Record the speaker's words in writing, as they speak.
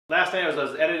Last night as I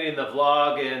was editing the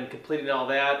vlog and completing all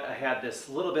that, I had this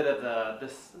little bit of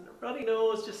this runny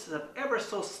nose, just ever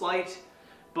so slight.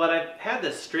 But I've had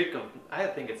this streak of, I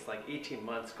think it's like 18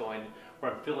 months going,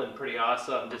 where I'm feeling pretty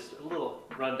awesome. Just a little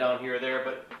run down here or there,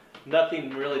 but nothing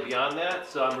really beyond that.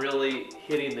 So I'm really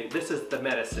hitting this is the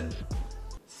medicine.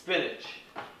 Spinach.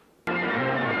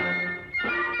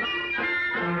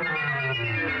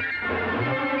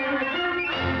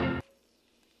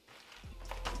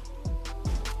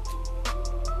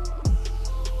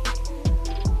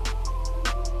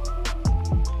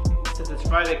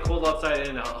 Friday, cold outside,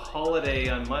 and a holiday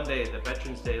on Monday, the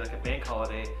Veterans Day, like a bank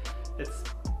holiday. It's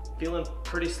feeling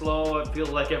pretty slow. I feel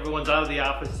like everyone's out of the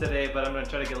office today, but I'm going to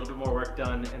try to get a little bit more work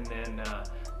done and then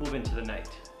move into the night.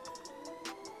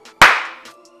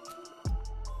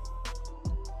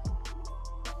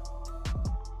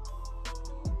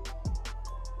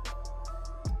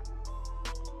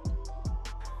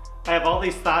 I have all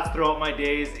these thoughts throughout my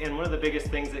days, and one of the biggest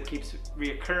things that keeps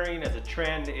reoccurring as a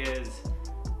trend is,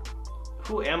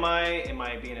 who am I? Am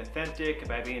I being authentic?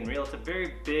 Am I being real? It's a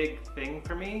very big thing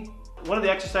for me. One of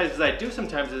the exercises I do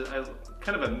sometimes is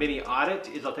kind of a mini audit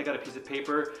is I'll take out a piece of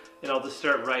paper and I'll just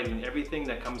start writing everything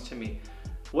that comes to me.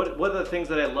 What are the things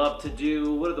that I love to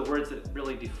do? What are the words that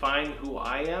really define who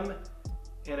I am?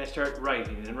 And I start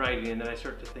writing and writing, and then I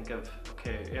start to think of,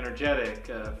 okay, energetic,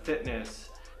 fitness,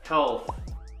 health,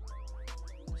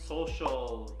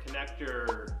 social,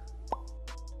 connector.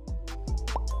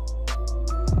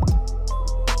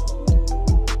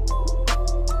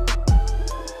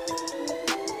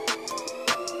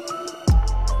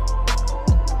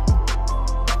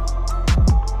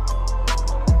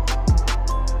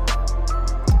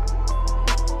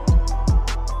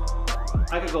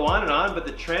 I could go on and on, but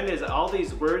the trend is all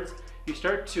these words, you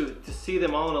start to see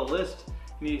them all in a list,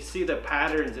 and you see the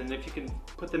patterns, and if you can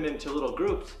put them into little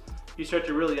groups, you start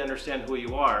to really understand who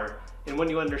you are. And when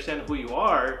you understand who you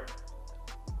are,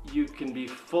 you can be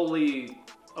fully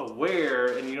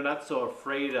aware, and you're not so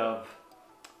afraid of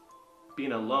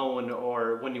being alone,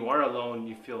 or when you are alone,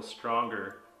 you feel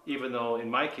stronger. Even though in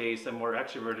my case, I'm more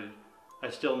extroverted, I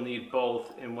still need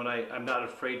both, and when I'm not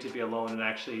afraid to be alone, and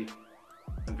actually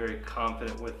I'm very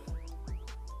confident with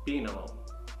being alone.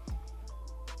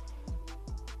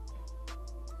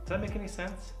 Does that make any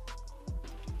sense?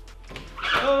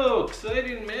 Oh,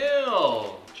 exciting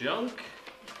mail! Junk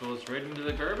goes right into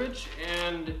the garbage,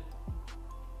 and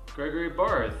Gregory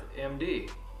Barth, MD.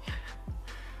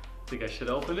 Think I should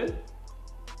open it?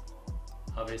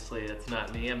 Obviously that's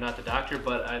not me, I'm not the doctor,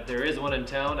 but there is one in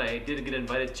town. I did get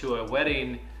invited to a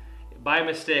wedding by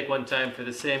mistake one time for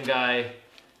the same guy.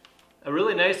 A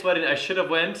really nice wedding. I should have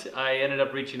went. I ended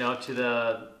up reaching out to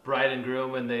the bride and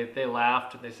groom, and they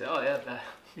laughed and they said, "Oh yeah,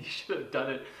 you should have done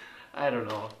it." I don't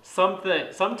know.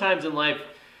 Sometimes in life,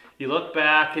 you look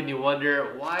back and you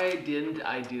wonder, why didn't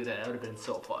I do that? That would have been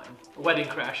so fun. Wedding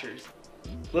crashers.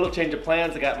 Little change of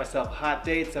plans. I got myself hot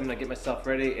dates. I'm gonna get myself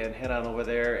ready and head on over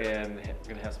there, and we're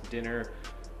gonna have some dinner,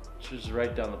 which is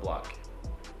right down the block.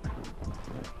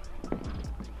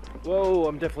 Whoa,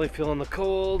 I'm definitely feeling the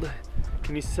cold.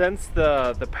 Can you sense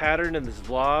the pattern in this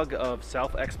vlog of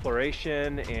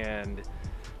self-exploration and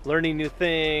learning new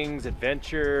things,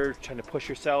 adventure, trying to push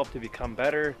yourself to become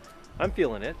better? I'm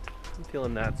feeling it. I'm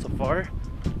feeling that so far.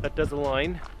 That does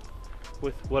align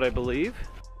with what I believe.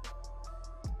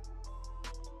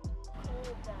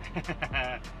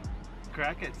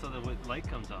 Crack it so the light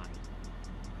comes on.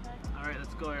 All right,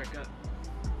 let's go, Erica.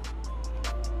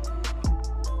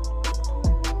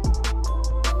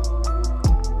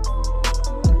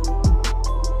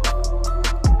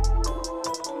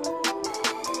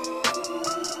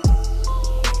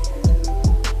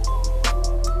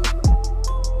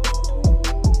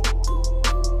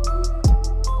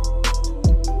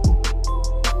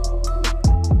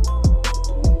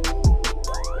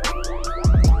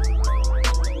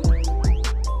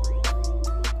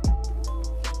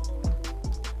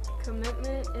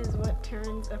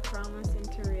 Turns a promise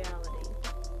into reality.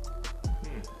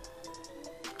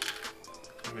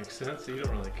 That makes sense. So you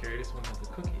don't really care. You just want to have the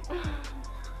cookie.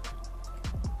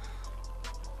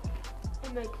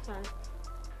 It makes sense.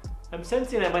 I'm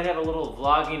sensing I might have a little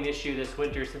vlogging issue this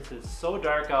winter since it's so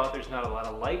dark out. There's not a lot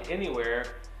of light anywhere.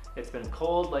 It's been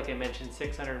cold, like I mentioned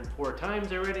 604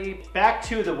 times already. Back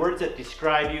to the words that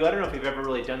describe you. I don't know if you've ever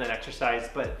really done that exercise,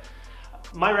 but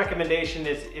my recommendation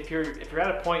is if you're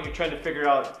at a point you're trying to figure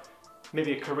out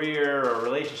maybe a career or a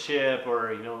relationship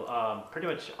or pretty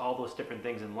much all those different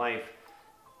things in life,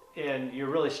 and you're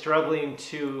really struggling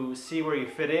to see where you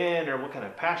fit in or what kind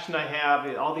of passion I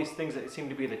have, all these things that seem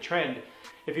to be the trend.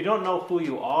 If you don't know who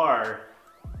you are,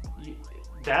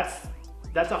 that's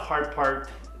that's a hard part.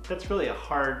 That's really a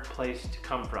hard place to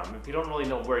come from. If you don't really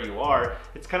know where you are,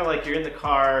 it's kind of like you're in the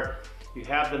car, you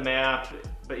have the map,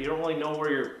 but you don't really know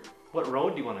what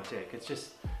road you want to take. It's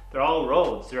just, they're all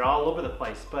roads, they're all over the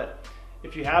place. But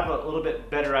if you have a little bit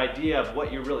better idea of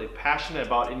what you're really passionate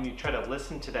about and you try to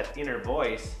listen to that inner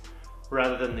voice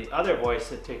rather than the other voice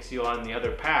that takes you on the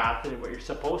other path and what you're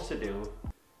supposed to do,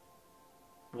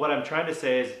 what I'm trying to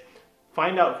say is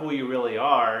find out who you really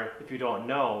are if you don't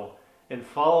know, and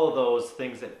follow those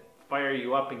things that fire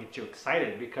you up and get you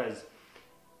excited, because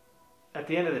at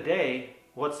the end of the day,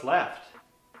 what's left?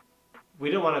 We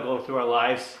don't want to go through our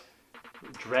lives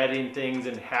dreading things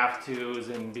and have tos,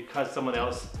 and because someone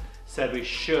else said we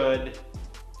should.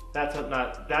 That's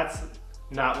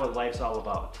not what life's all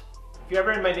about. If you're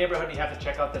ever in my neighborhood, you have to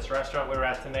check out this restaurant we were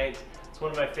at tonight. It's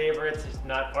one of my favorites. It's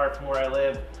not far from where I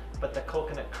live, but the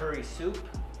coconut curry soup,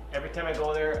 every time I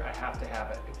go there, I have to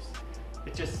have it.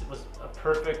 It just was a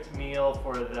perfect meal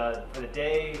for the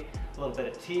day, a little bit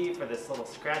of tea for this little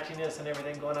scratchiness and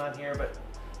everything going on here, but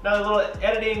now a little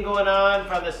editing going on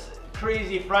for this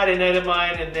crazy Friday night of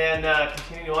mine, and then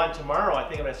continuing on tomorrow, I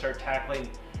think I'm gonna start tackling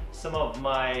some of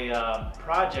my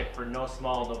project for No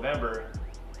Small November,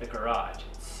 the garage.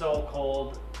 It's so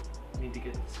cold, I need to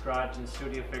get this garage and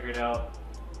studio figured out,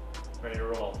 ready to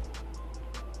roll.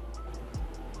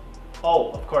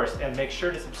 Oh, of course, and make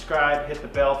sure to subscribe, hit the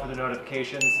bell for the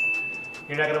notifications.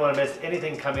 You're not going to want to miss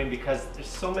anything coming, because there's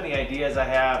so many ideas I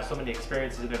have, so many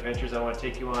experiences and adventures I want to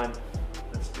take you on.